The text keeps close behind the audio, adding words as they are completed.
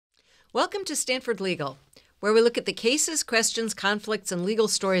Welcome to Stanford Legal, where we look at the cases, questions, conflicts, and legal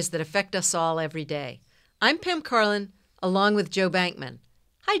stories that affect us all every day. I'm Pam Carlin, along with Joe Bankman.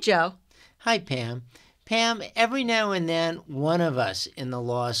 Hi, Joe. Hi, Pam. Pam, every now and then, one of us in the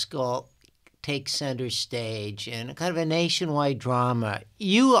law school takes center stage in kind of a nationwide drama.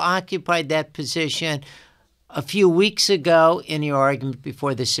 You occupied that position a few weeks ago in your argument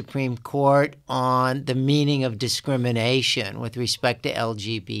before the Supreme Court on the meaning of discrimination with respect to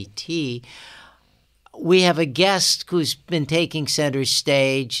LGBT. We have a guest who's been taking center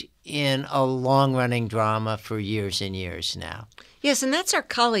stage in a long-running drama for years and years now. Yes, and that's our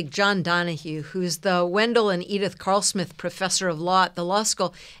colleague John Donohue, who's the Wendell and Edith Carlsmith Professor of Law at the law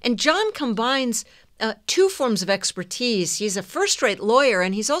school. And John combines two forms of expertise. He's a first-rate lawyer,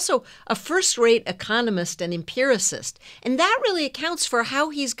 and he's also a first-rate economist and empiricist. And that really accounts for how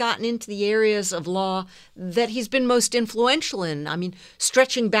he's gotten into the areas of law that he's been most influential in. I mean,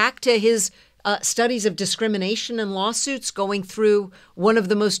 stretching back to his studies of discrimination and lawsuits, going through one of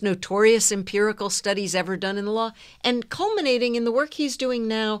the most notorious empirical studies ever done in the law, and culminating in the work he's doing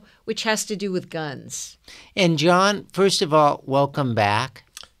now, which has to do with guns. And John, first of all, welcome back.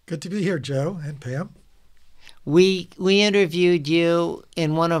 Good to be here, Joe and Pam. We interviewed you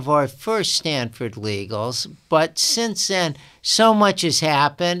in one of our first Stanford Legals, but since then, so much has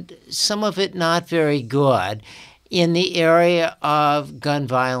happened, some of it not very good, in the area of gun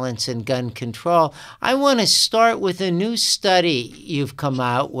violence and gun control. I want to start with a new study you've come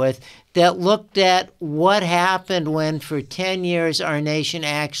out with that looked at what happened when, for 10 years, our nation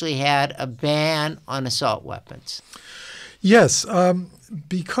actually had a ban on assault weapons. Yes,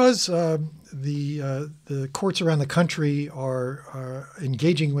 because the courts around the country are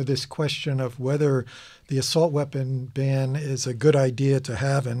engaging with this question of whether the assault weapon ban is a good idea to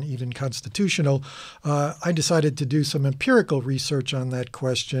have and even constitutional, I decided to do some empirical research on that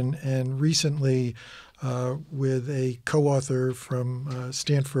question. And recently, with a co-author from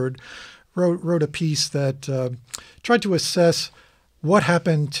Stanford, wrote a piece that tried to assess what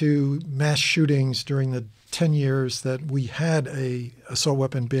happened to mass shootings during the 10 years that we had a assault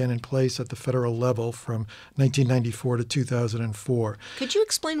weapon ban in place at the federal level from 1994 to 2004. Could you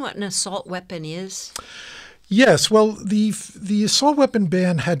explain what an assault weapon is? Yes. Well, the assault weapon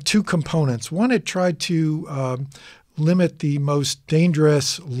ban had two components. One, it tried to limit the most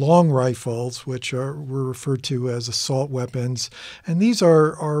dangerous long rifles, which were referred to as assault weapons. And these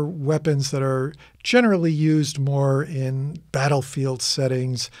are weapons that are generally used more in battlefield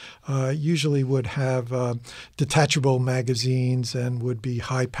settings, usually would have detachable magazines and would be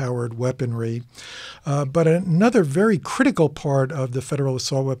high-powered weaponry. But another very critical part of the federal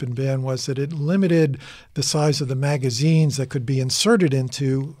assault weapon ban was that it limited the size of the magazines that could be inserted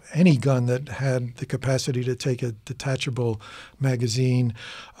into any gun that had the capacity to take a detachable magazine.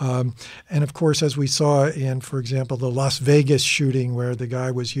 And of course, as we saw in, for example, the Las Vegas shooting where the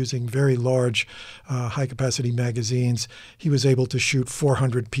guy was using very large high-capacity magazines, he was able to shoot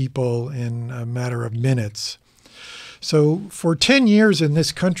 400 people in a matter of minutes. So for 10 years in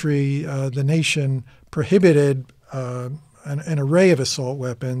this country, the nation prohibited an array of assault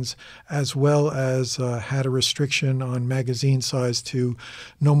weapons, as well as had a restriction on magazine size to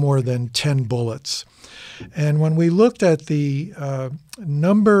no more than 10 bullets. And when we looked at the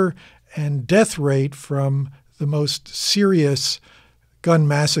number and death rate from the most serious gun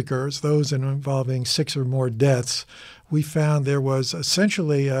massacres, those involving 6 or more deaths, we found there was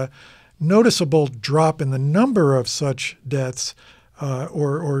essentially a noticeable drop in the number of such deaths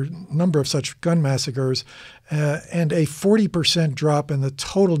or number of such gun massacres, and a 40% drop in the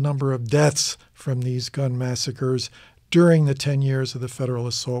total number of deaths from these gun massacres during the 10 years of the federal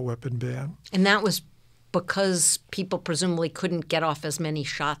assault weapon ban. And that was because people presumably couldn't get off as many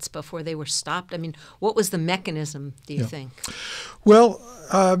shots before they were stopped? I mean, what was the mechanism, do you think? Well,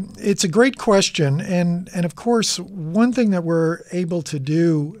 it's a great question. And of course, one thing that we're able to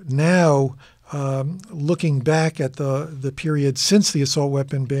do now, looking back at the period since the assault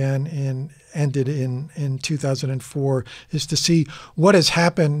weapon ban ended in 2004, is to see what has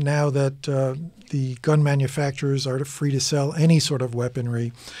happened now that the gun manufacturers are free to sell any sort of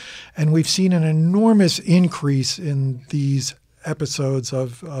weaponry. And we've seen an enormous increase in these episodes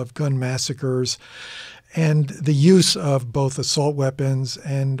of gun massacres and the use of both assault weapons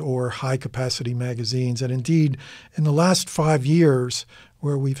and or high-capacity magazines. And indeed, in the last 5 years,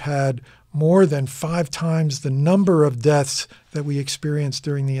 where we've had more than 5 times the number of deaths that we experienced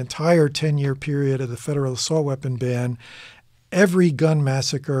during the entire 10-year period of the federal assault weapon ban, every gun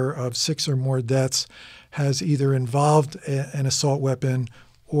massacre of 6 or more deaths has either involved an assault weapon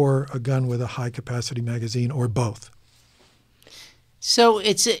or a gun with a high-capacity magazine, or both. So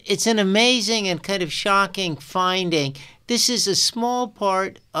it's an amazing and kind of shocking finding. This is a small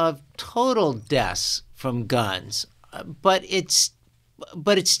part of total deaths from guns, but it's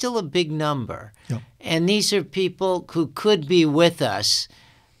still a big number. Yeah. And these are people who could be with us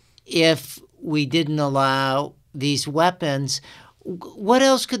if we didn't allow these weapons. What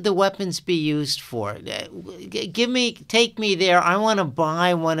else could the weapons be used for? Take me there. I want to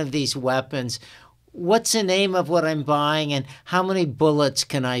buy one of these weapons. What's the name of what I'm buying, and how many bullets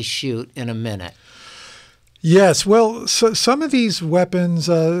can I shoot in a minute? Yes, well, so some of these weapons,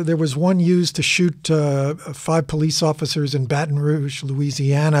 there was one used to shoot 5 police officers in Baton Rouge,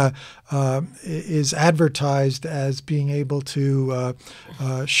 Louisiana, is advertised as being able to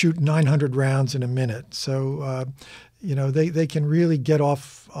shoot 900 rounds in a minute. So, they can really get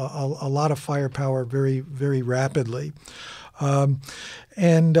off a lot of firepower very, very rapidly. For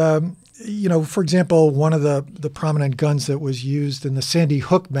example, one of the prominent guns that was used in the Sandy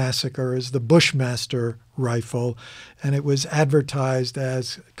Hook massacre is the Bushmaster rifle, and it was advertised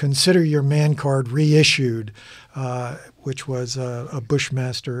as "Consider your man card reissued," which was a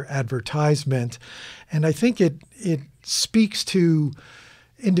Bushmaster advertisement. And I think it speaks to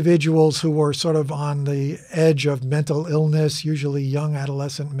individuals who are sort of on the edge of mental illness, usually young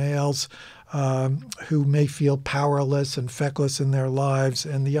adolescent males, who may feel powerless and feckless in their lives.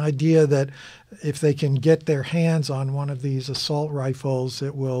 And the idea that if they can get their hands on one of these assault rifles,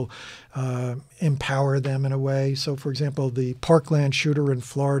 it will empower them in a way. So, for example, the Parkland shooter in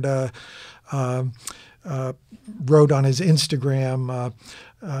Florida wrote on his Instagram,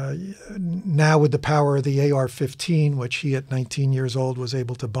 now with the power of the AR-15, which he at 19 years old was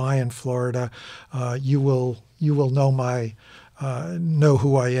able to buy in Florida, you will know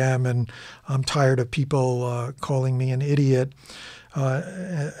who I am, and I'm tired of people calling me an idiot,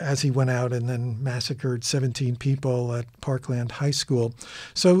 as he went out and then massacred 17 people at Parkland High School.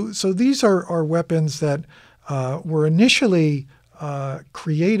 So these are weapons that were initially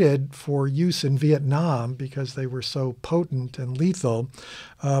created for use in Vietnam because they were so potent and lethal,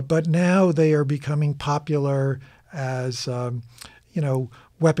 but now they are becoming popular as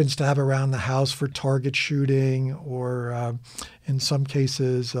weapons to have around the house for target shooting, or in some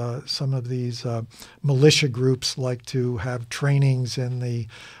cases, some of these militia groups like to have trainings in the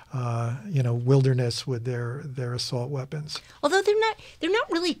wilderness with their assault weapons. Although they're not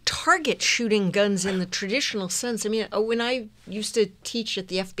really target shooting guns in the traditional sense. I mean, when I used to teach at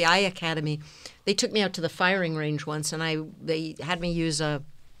the FBI Academy, they took me out to the firing range once, and they had me use a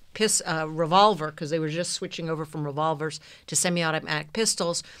revolver, because they were just switching over from revolvers to semi-automatic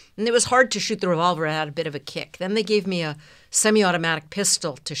pistols, and it was hard to shoot the revolver. It had a bit of a kick. Then they gave me a semi-automatic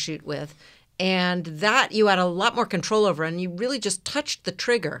pistol to shoot with, and that you had a lot more control over, and you really just touched the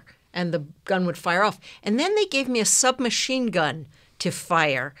trigger and the gun would fire off. And then they gave me a submachine gun to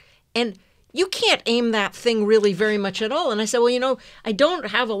fire, and you can't aim that thing really very much at all. And I said, well, I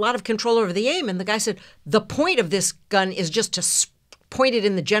don't have a lot of control over the aim. And the guy said, the point of this gun is just to point it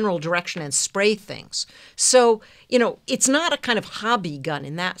in the general direction and spray things. So, it's not a kind of hobby gun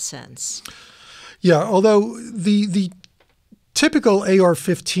in that sense. Yeah, although the typical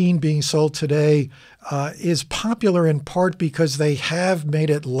AR-15 being sold today is popular in part because they have made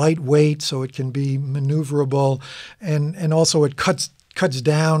it lightweight so it can be maneuverable, and also it cuts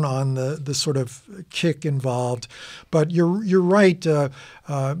down on the sort of kick involved. But you're right.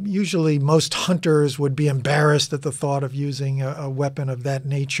 Usually most hunters would be embarrassed at the thought of using a weapon of that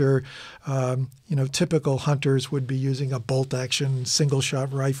nature. Typical hunters would be using a bolt-action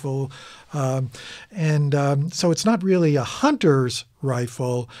single-shot rifle. So it's not really a hunter's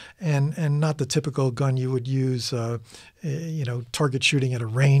rifle, and not the typical gun you would use, target shooting at a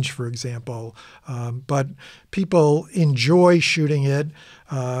range, for example. But people enjoy shooting it,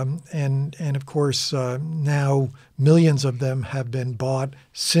 and of course now millions of them have been bought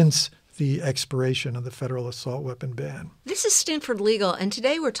since the expiration of the federal assault weapon ban. This is Stanford Legal, and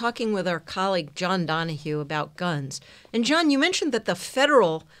today we're talking with our colleague John Donohue about guns. And John, you mentioned that the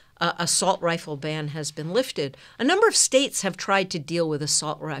federal assault rifle ban has been lifted. A number of states have tried to deal with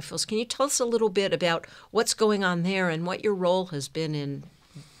assault rifles. Can you tell us a little bit about what's going on there and what your role has been in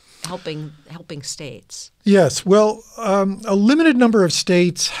helping states? Yes. Well, a limited number of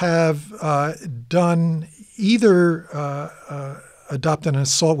states have done either adopted an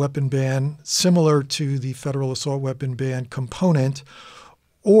assault weapon ban similar to the federal assault weapon ban component,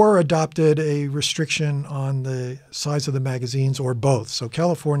 or adopted a restriction on the size of the magazines, or both. So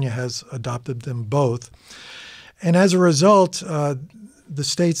California has adopted them both. And as a result, the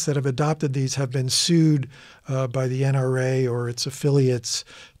states that have adopted these have been sued by the NRA or its affiliates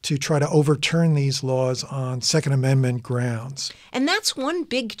to try to overturn these laws on Second Amendment grounds. And that's one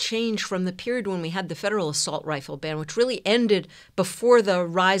big change from the period when we had the federal assault rifle ban, which really ended before the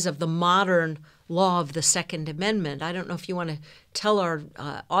rise of the modern law of the Second Amendment. I don't know if you want to tell our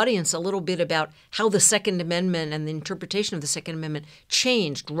audience a little bit about how the Second Amendment and the interpretation of the Second Amendment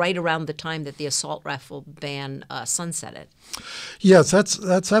changed right around the time that the assault rifle ban sunsetted. Yes,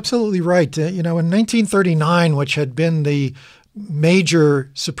 that's absolutely right. In 1939, which had been the major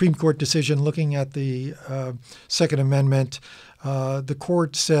Supreme Court decision looking at the Second Amendment, the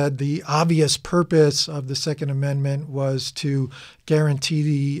court said the obvious purpose of the Second Amendment was to guarantee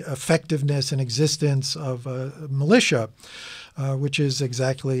the effectiveness and existence of a militia, which is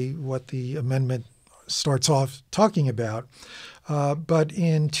exactly what the amendment starts off talking about. But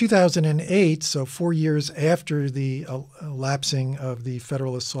in 2008, so 4 years after the lapsing of the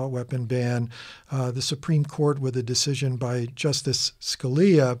federal assault weapon ban, the Supreme Court, with a decision by Justice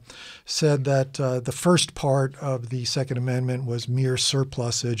Scalia, said that the first part of the Second Amendment was mere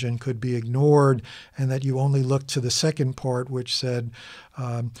surplusage and could be ignored, and that you only look to the second part, which said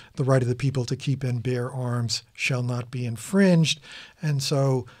the right of the people to keep and bear arms shall not be infringed. And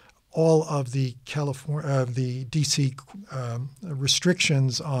so all of the D.C.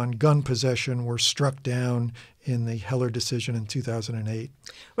 Restrictions on gun possession were struck down in the Heller decision in 2008.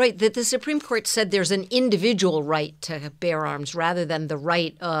 Right, that the Supreme Court said there's an individual right to bear arms rather than the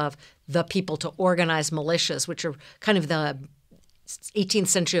right of the people to organize militias, which are kind of the 18th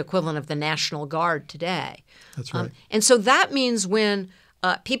century equivalent of the National Guard today. That's right. And so that means when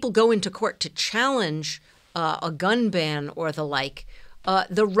people go into court to challenge a gun ban or the like,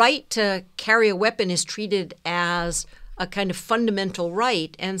 the right to carry a weapon is treated as a kind of fundamental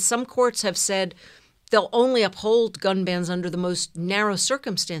right, and some courts have said they'll only uphold gun bans under the most narrow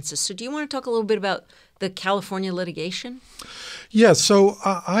circumstances. So do you want to talk a little bit about the California litigation? Yes. So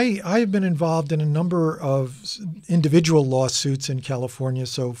I've been involved in a number of individual lawsuits in California.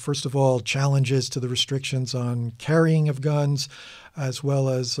 So first of all, challenges to the restrictions on carrying of guns, as well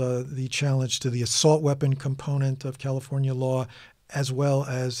as the challenge to the assault weapon component of California law, as well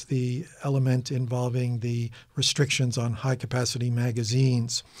as the element involving the restrictions on high-capacity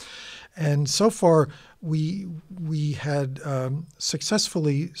magazines. And so far, we had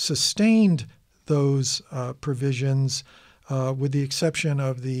successfully sustained those provisions with the exception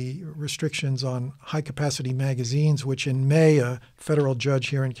of the restrictions on high-capacity magazines, which in May a federal judge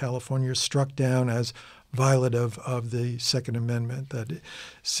here in California struck down as violative of the Second Amendment, that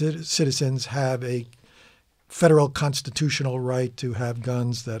citizens have a federal constitutional right to have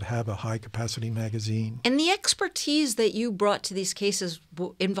guns that have a high-capacity magazine. And the expertise that you brought to these cases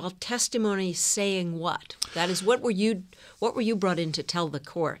involved testimony saying what? That is, what were you brought in to tell the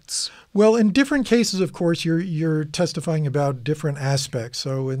courts? Well, in different cases, of course, you're testifying about different aspects.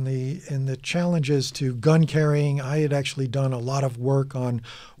 So in the challenges to gun carrying, I had actually done a lot of work on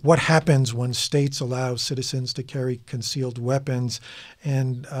what happens when states allow citizens to carry concealed weapons.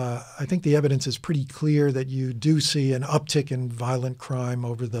 And I think the evidence is pretty clear that you do see an uptick in violent crime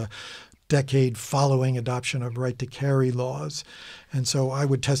over the decade following adoption of right to carry laws. And so I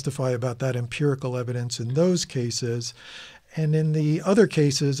would testify about that empirical evidence in those cases. And in the other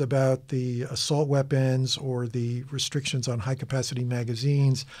cases about the assault weapons or the restrictions on high-capacity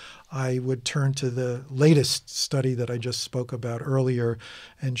magazines, I would turn to the latest study that I just spoke about earlier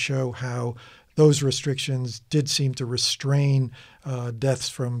and show how those restrictions did seem to restrain deaths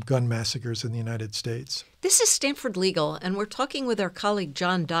from gun massacres in the United States. This is Stanford Legal, and we're talking with our colleague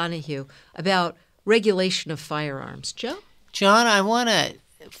John Donohue about regulation of firearms. Joe? John, I want to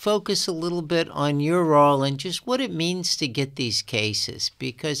focus a little bit on your role and just what it means to get these cases,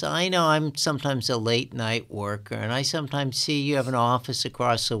 because I know I'm sometimes a late night worker and I sometimes see you have an office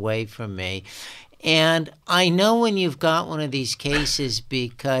across the way from me. And I know when you've got one of these cases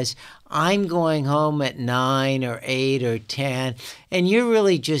because I'm going home at 9 or 8 or 10, and you're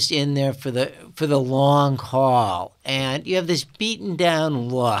really just in there for the long haul, and you have this beaten down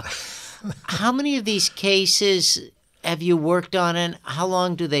look. How many of these cases have you worked on, and how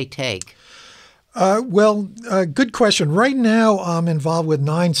long do they take? Good question. Right now, I'm involved with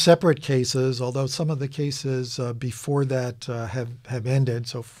 9 separate cases, although some of the cases before that have ended.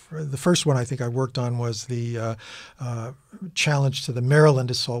 So the first one I think I worked on was the challenge to the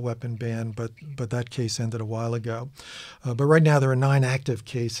Maryland assault weapon ban, but that case ended a while ago. But right now there are 9 active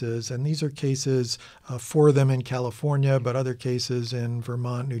cases, and these are cases, 4 of them in California, but other cases in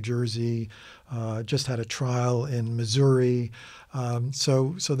Vermont, New Jersey, just had a trial in Missouri.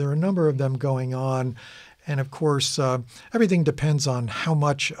 So there are a number of them going on. And of course, everything depends on how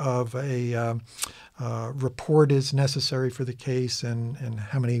much of a report is necessary for the case, and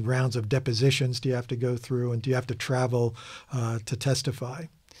how many rounds of depositions do you have to go through, and do you have to travel to testify.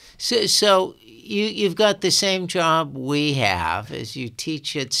 So you've got the same job we have, as you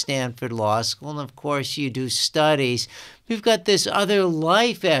teach at Stanford Law School, and of course you do studies. We've got this other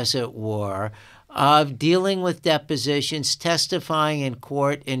life, as it were, of dealing with depositions, testifying in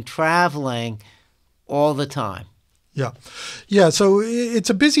court, and traveling all the time. Yeah. So it's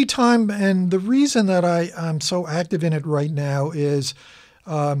a busy time, and the reason that I'm so active in it right now is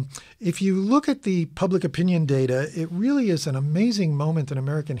if you look at the public opinion data, it really is an amazing moment in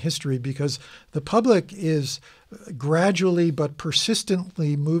American history, because the public is gradually but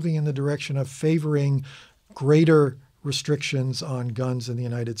persistently moving in the direction of favoring greater restrictions on guns in the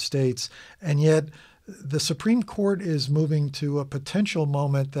United States. And yet the Supreme Court is moving to a potential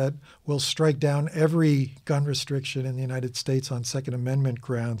moment that will strike down every gun restriction in the United States on Second Amendment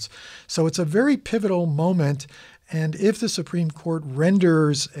grounds. So it's a very pivotal moment. And if the Supreme Court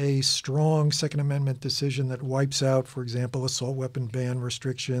renders a strong Second Amendment decision that wipes out, for example, assault weapon ban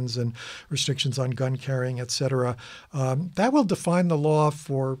restrictions and restrictions on gun carrying, et cetera, that will define the law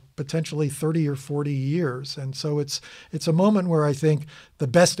for potentially 30 or 40 years. And so it's a moment where I think the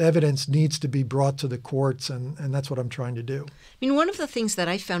best evidence needs to be brought to the courts, and that's what I'm trying to do. I mean, one of the things that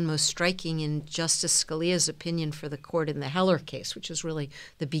I found most striking in Justice Scalia's opinion for the court in the Heller case, which is really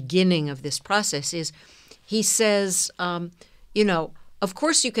the beginning of this process, is he says, of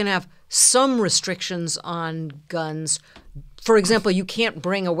course you can have some restrictions on guns. For example, you can't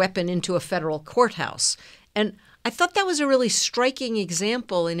bring a weapon into a federal courthouse. And I thought that was a really striking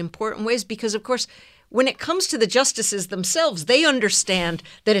example in important ways, because, of course, when it comes to the justices themselves, they understand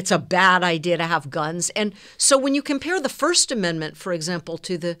that it's a bad idea to have guns. And so when you compare the First Amendment, for example,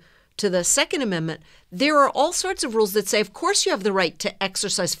 to the Second Amendment, there are all sorts of rules that say, of course, you have the right to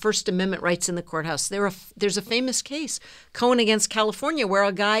exercise First Amendment rights in the courthouse. There's a famous case, Cohen against California, where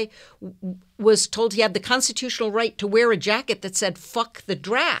a guy was told he had the constitutional right to wear a jacket that said, "fuck the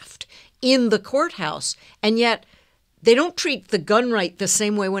draft," in the courthouse. And yet they don't treat the gun right the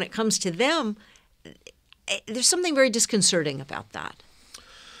same way when it comes to them. There's something very disconcerting about that.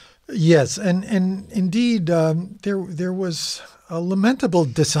 Yes, and indeed, there was a lamentable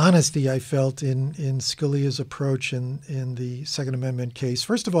dishonesty I felt in Scalia's approach in the Second Amendment case.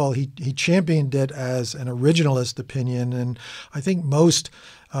 First of all, he championed it as an originalist opinion, and I think most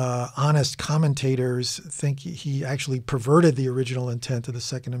honest commentators think he actually perverted the original intent of the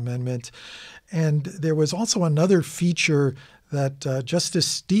Second Amendment. And there was also another feature that Justice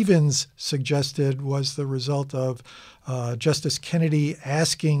Stevens suggested was the result of Justice Kennedy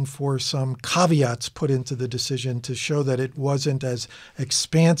asking for some caveats put into the decision to show that it wasn't as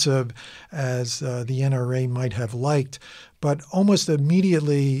expansive as the NRA might have liked. But almost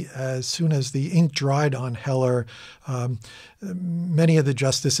immediately, as soon as the ink dried on Heller, many of the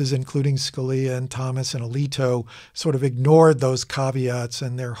justices, including Scalia and Thomas and Alito, sort of ignored those caveats,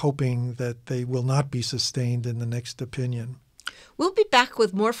 and they're hoping that they will not be sustained in the next opinion. We'll be back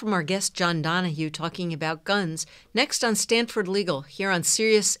with more from our guest, John Donohue, talking about guns, next on Stanford Legal, here on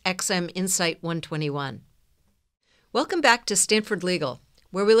Sirius XM Insight 121. Welcome back to Stanford Legal,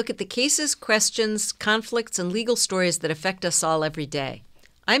 where we look at the cases, questions, conflicts, and legal stories that affect us all every day.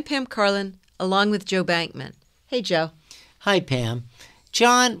 I'm Pam Carlin, along with Joe Bankman. Hey, Joe. Hi, Pam.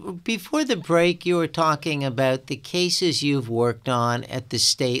 John, before the break, you were talking about the cases you've worked on at the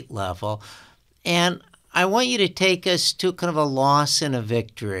state level, and I want you to take us to kind of a loss and a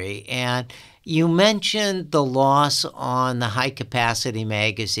victory. And you mentioned the loss on the high-capacity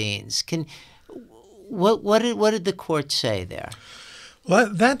magazines. What did the court say there?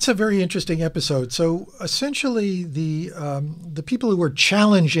 Well, that's a very interesting episode. So essentially, the people who were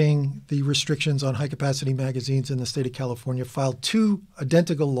challenging the restrictions on high-capacity magazines in the state of California filed two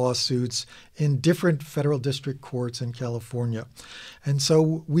identical lawsuits in different federal district courts in California. And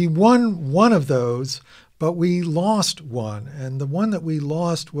so we won one of those, but we lost one. And the one that we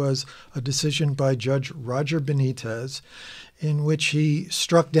lost was a decision by Judge Roger Benitez, in which he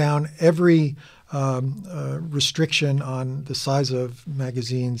struck down every restriction on the size of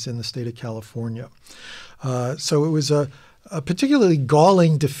magazines in the state of California. So it was a particularly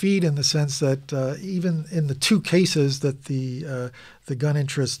galling defeat in the sense that even in the two cases that the gun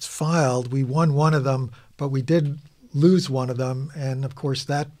interests filed, we won one of them, but we did lose one of them. And of course,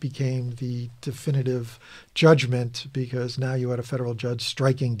 that became the definitive judgment, because now you had a federal judge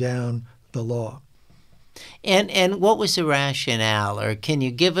striking down the law. And what was the rationale, or can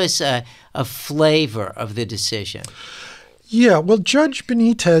you give us a flavor of the decision? Yeah, well, Judge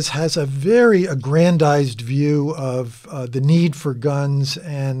Benitez has a very aggrandized view of the need for guns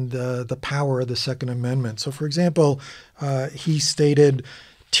and the power of the Second Amendment. So, for example, he stated,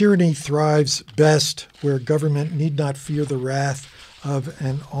 "Tyranny thrives best where government need not fear the wrath of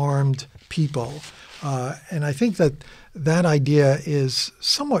an armed people." And I think that that idea is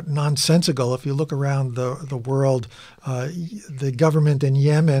somewhat nonsensical. If you look around the world, the government in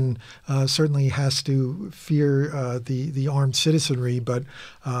Yemen certainly has to fear the armed citizenry, but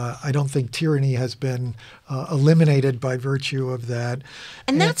I don't think tyranny has been eliminated by virtue of that.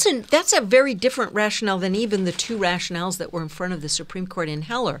 And that's a very different rationale than even the two rationales that were in front of the Supreme Court in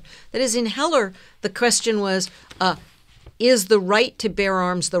Heller. That is, in Heller, the question was, is the right to bear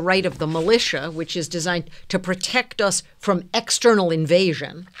arms the right of the militia, which is designed to protect us from external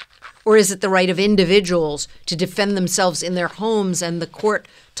invasion, or is it the right of individuals to defend themselves in their homes? And the court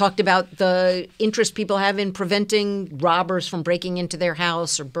talked about the interest people have in preventing robbers from breaking into their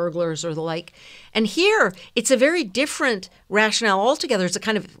house or burglars or the like. And here, it's a very different rationale altogether. It's a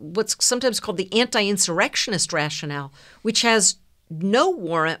kind of what's sometimes called the anti-insurrectionist rationale, which has no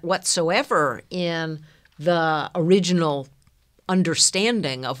warrant whatsoever in the original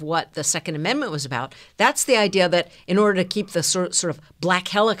understanding of what the Second Amendment was about. That's the idea that in order to keep the sort of black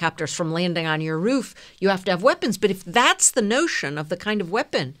helicopters from landing on your roof, you have to have weapons. But if that's the notion of the kind of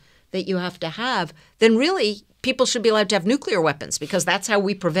weapon that you have to have, then really people should be allowed to have nuclear weapons, because that's how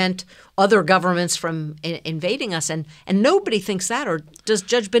we prevent other governments from invading us. And nobody thinks that, or does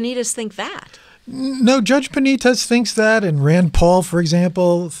Judge Benitez think that? No, Judge Benitez thinks that, and Rand Paul, for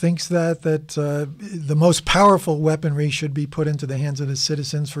example, thinks that the most powerful weaponry should be put into the hands of the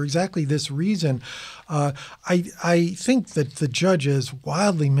citizens for exactly this reason. I think that the judge is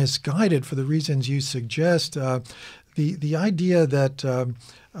wildly misguided for the reasons you suggest. The idea that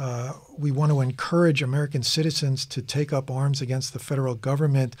we want to encourage American citizens to take up arms against the federal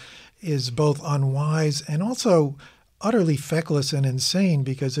government is both unwise and also utterly feckless and insane,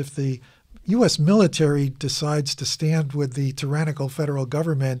 because if the U.S. military decides to stand with the tyrannical federal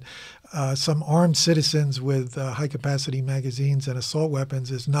government, some armed citizens with high-capacity magazines and assault weapons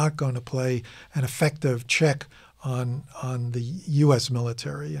is not going to play an effective check on the U.S.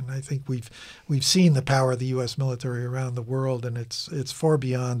 military. And I think we've seen the power of the U.S. military around the world, and it's far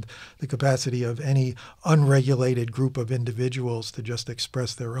beyond the capacity of any unregulated group of individuals to just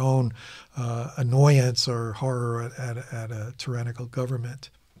express their own annoyance or horror at a tyrannical government.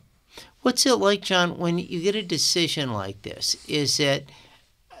 What's it like, John, when you get a decision like this? Is it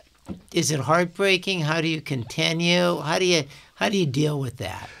heartbreaking? How do you continue? How do you deal with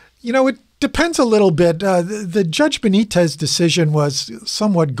that? You know, it depends a little bit. The Judge Benitez decision was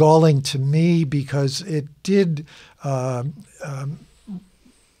somewhat galling to me because it did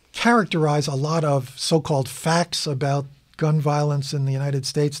characterize a lot of so-called facts about gun violence in the United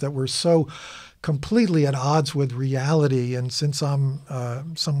States that were so completely at odds with reality. And since I'm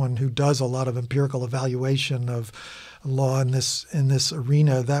someone who does a lot of empirical evaluation of law in this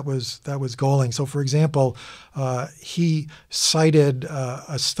arena, that was galling. So, for example, he cited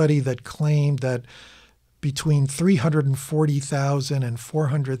a study that claimed that between 340,000 and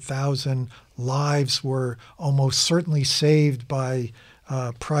 400,000 lives were almost certainly saved by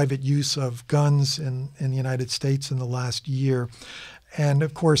private use of guns in the United States in the last year. And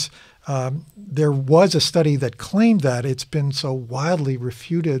of course, there was a study that claimed that. It's been so wildly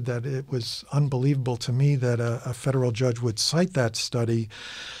refuted that it was unbelievable to me that a federal judge would cite that study.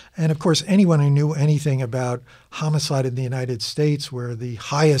 And of course, anyone who knew anything about homicide in the United States, where the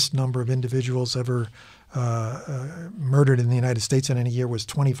highest number of individuals ever murdered in the United States in any year was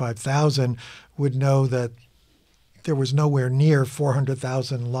 25,000, would know that there was nowhere near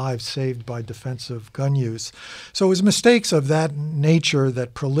 400,000 lives saved by defensive gun use. So it was mistakes of that nature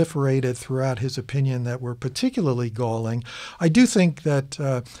that proliferated throughout his opinion that were particularly galling. I do think that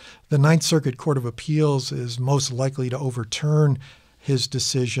the Ninth Circuit Court of Appeals is most likely to overturn his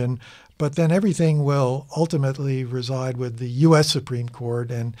decision, but then everything will ultimately reside with the U.S. Supreme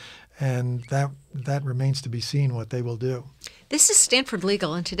Court, and that remains to be seen what they will do. This is Stanford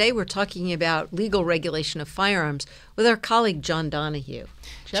Legal, and today we're talking about legal regulation of firearms with our colleague John Donohue.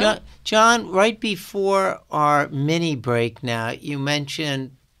 John, right before our mini break now, you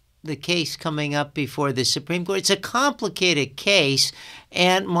mentioned the case coming up before the Supreme Court. It's a complicated case,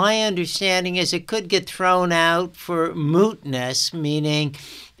 and my understanding is it could get thrown out for mootness, meaning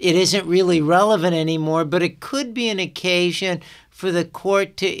it isn't really relevant anymore, but it could be an occasion for the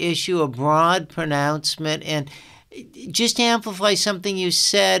court to issue a broad pronouncement. And just to amplify something you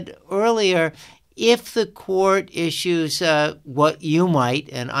said earlier, if the court issues what you might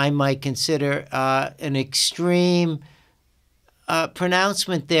and I might consider an extreme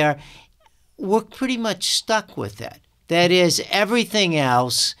pronouncement there, we're pretty much stuck with it. That is, everything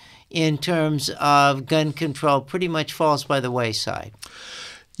else in terms of gun control pretty much falls by the wayside.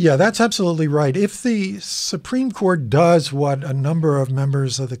 Yeah, that's absolutely right. If the Supreme Court does what a number of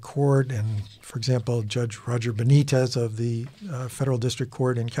members of the court, and for example, Judge Roger Benitez of the Federal District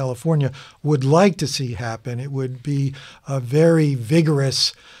Court in California would like to see happen, it would be a very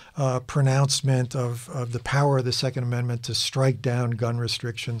vigorous pronouncement of the power of the Second Amendment to strike down gun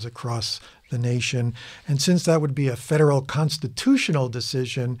restrictions across the nation. And since that would be a federal constitutional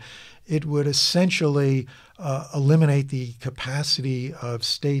decision, it would essentially eliminate the capacity of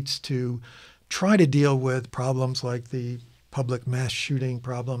states to try to deal with problems like the public mass shooting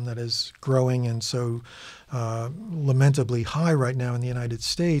problem that is growing and so lamentably high right now in the United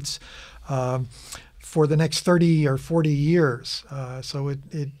States for the next 30 or 40 years. So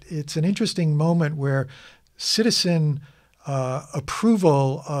it's an interesting moment where citizen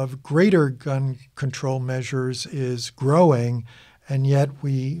approval of greater gun control measures is growing, and yet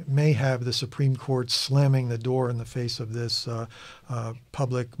we may have the Supreme Court slamming the door in the face of this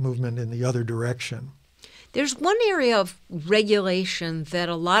public movement in the other direction. There's one area of regulation that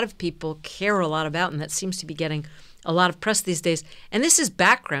a lot of people care a lot about, and that seems to be getting a lot of press these days, and this is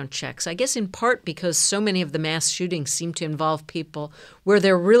background checks. I guess in part because so many of the mass shootings seem to involve people where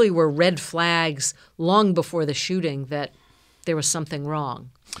there really were red flags long before the shooting that there was something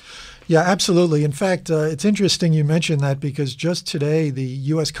wrong. Yeah, absolutely. In fact, it's interesting you mentioned that because just today the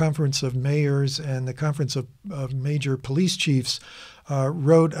U.S. Conference of Mayors and the Conference of Major Police Chiefs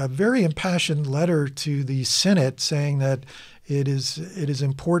wrote a very impassioned letter to the Senate saying that it is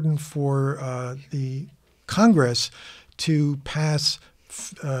important for the Congress to pass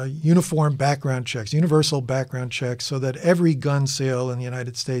uniform background checks, universal background checks, so that every gun sale in the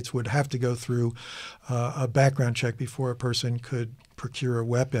United States would have to go through a background check before a person could procure a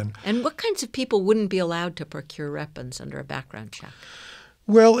weapon. And what kinds of people wouldn't be allowed to procure weapons under a background check?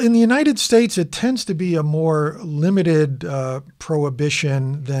 Well, in the United States, it tends to be a more limited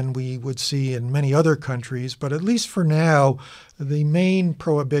prohibition than we would see in many other countries. But at least for now, the main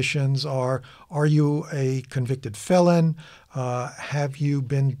prohibitions are you a convicted felon? Have you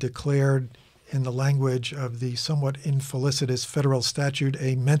been declared, in the language of the somewhat infelicitous federal statute,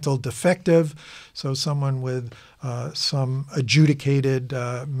 a mental defective? So someone with some adjudicated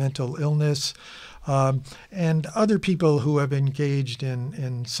mental illness. And other people who have engaged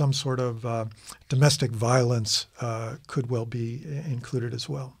in some sort of domestic violence could well be included as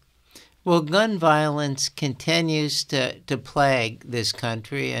well. Well, gun violence continues to plague this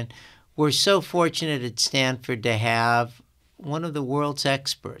country, and we're so fortunate at Stanford to have one of the world's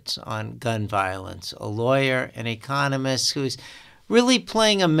experts on gun violence, a lawyer, an economist who's really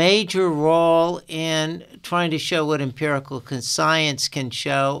playing a major role in trying to show what empirical science can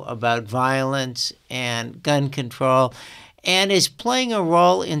show about violence and gun control, and is playing a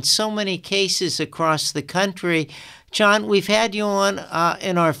role in so many cases across the country. John, we've had you on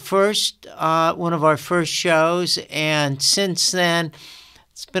in our first one of our first shows, and since then,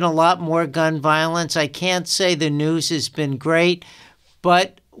 it's been a lot more gun violence. I can't say the news has been great,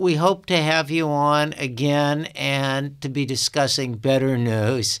 but we hope to have you on again and to be discussing better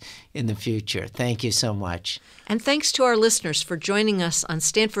news in the future. Thank you so much. And thanks to our listeners for joining us on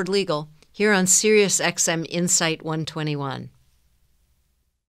Stanford Legal here on Sirius XM Insight 121.